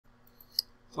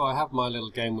So I have my little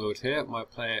game world here. My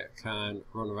player can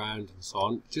run around and so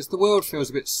on. Just the world feels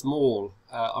a bit small.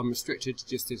 I'm restricted to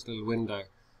just this little window.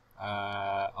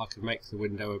 I can make the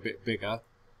window a bit bigger.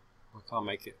 I can't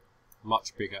make it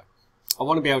much bigger. I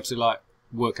want to be able to like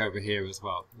work over here as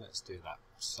well. Let's do that.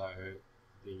 So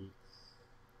the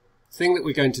thing that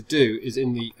we're going to do is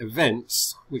in the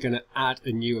events, we're going to add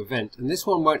a new event. And this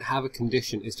one won't have a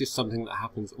condition. It's just something that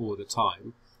happens all the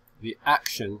time. The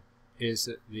action is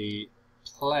that the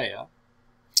player,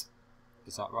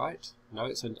 is that right? No,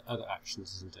 it's under other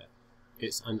actions, isn't it?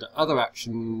 It's under other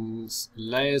actions,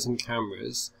 layers and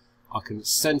cameras. I can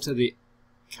center the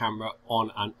camera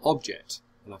on an object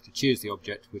and I have to choose the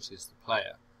object, which is the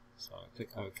player. So I click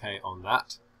OK on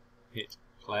that, hit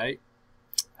play,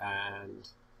 and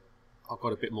I've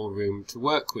got a bit more room to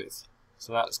work with.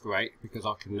 So that's great because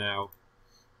I can now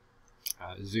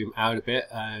zoom out a bit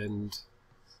and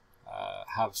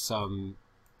have some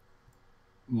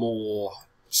more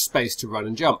space to run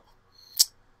and jump.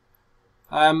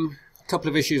 A couple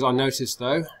of issues I noticed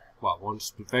though. Well, one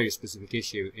very specific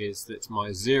issue is that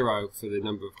my 0 for the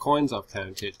number of coins I've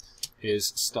counted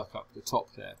is stuck up the top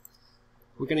there.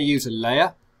 We're going to use a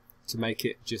layer to make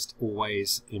it just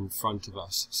always in front of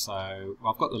us. So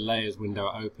I've got the layers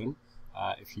window open.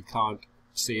 If you can't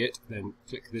see it, then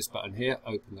click this button here,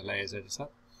 open the layers editor.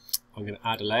 I'm going to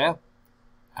add a layer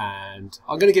and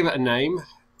I'm going to give it a name.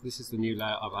 This is the new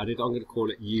layer I've added. I'm going to call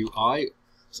it UI.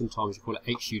 Sometimes you call it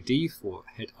HUD for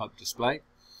head-up display.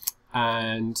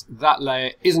 And that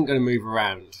layer isn't going to move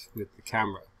around with the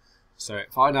camera. So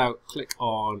if I now click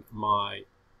on my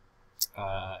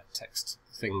text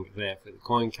thing there for the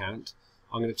coin count,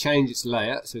 I'm going to change its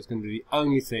layer. So it's going to be the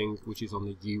only thing which is on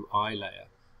the UI layer.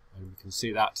 And you can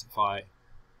see that if I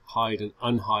hide and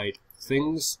unhide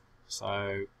things.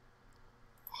 So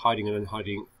hiding and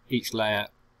unhiding each layer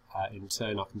in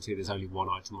turn, I can see there's only one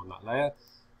item on that layer.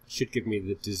 It should give me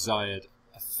the desired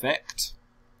effect.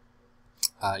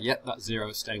 Yep, that 0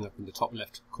 is staying up in the top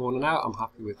left corner now. I'm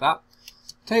happy with that.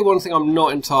 Tell you one thing I'm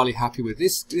not entirely happy with.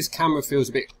 This camera feels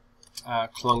a bit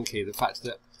clunky. The fact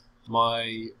that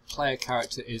my player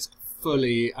character is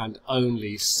fully and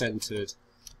only centered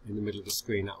in the middle of the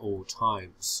screen at all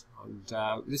times. And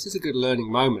this is a good learning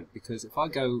moment because if I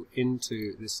go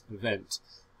into this event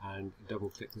and double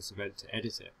click this event to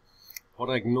edit it, what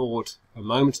I ignored a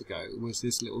moment ago was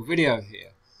this little video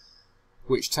here,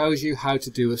 which tells you how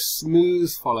to do a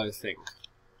smooth follow thing.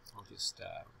 I'll just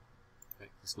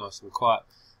make this nice and quiet.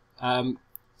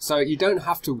 So you don't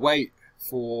have to wait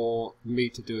for me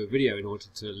to do a video in order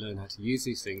to learn how to use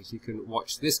these things. You can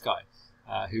watch this guy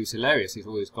who's hilarious. He's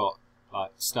always got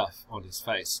like stuff on his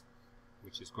face,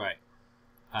 which is great.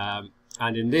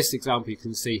 And in this example you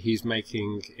can see he's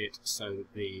making it so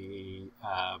that the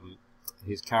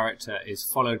his character is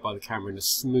followed by the camera in a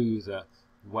smoother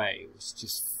way, which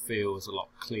just feels a lot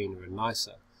cleaner and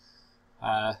nicer.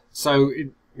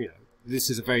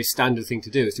 This is a very standard thing to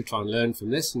do, is to try and learn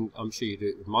from this, and I'm sure you do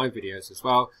it with my videos as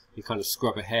well. You kind of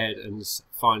scrub ahead and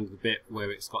find the bit where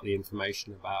it's got the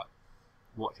information about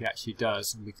what he actually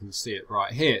does, and we can see it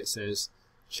right here. It says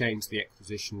change the X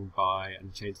position by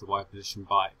and change the Y position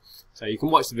by. So you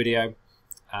can watch the video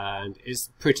and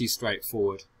it's pretty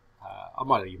straightforward. I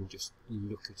might even just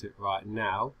look at it right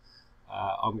now.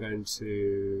 I'm going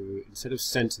to, instead of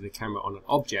center the camera on an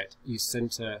object, you set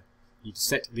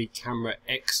the camera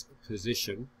X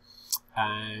position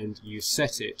and you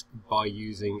set it by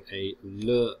using a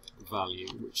lerp value,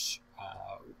 which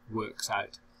works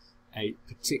out a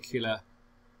particular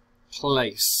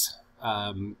place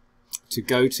to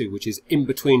go to, which is in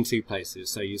between two places.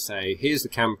 So you say, here's the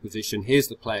camera position, here's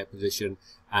the player position,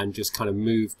 and just kind of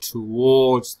move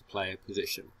towards the player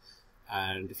position.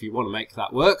 And if you want to make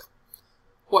that work,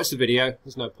 watch the video.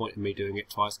 There's no point in me doing it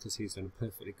twice because he's done a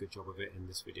perfectly good job of it in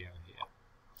this video here.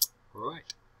 All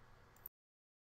right.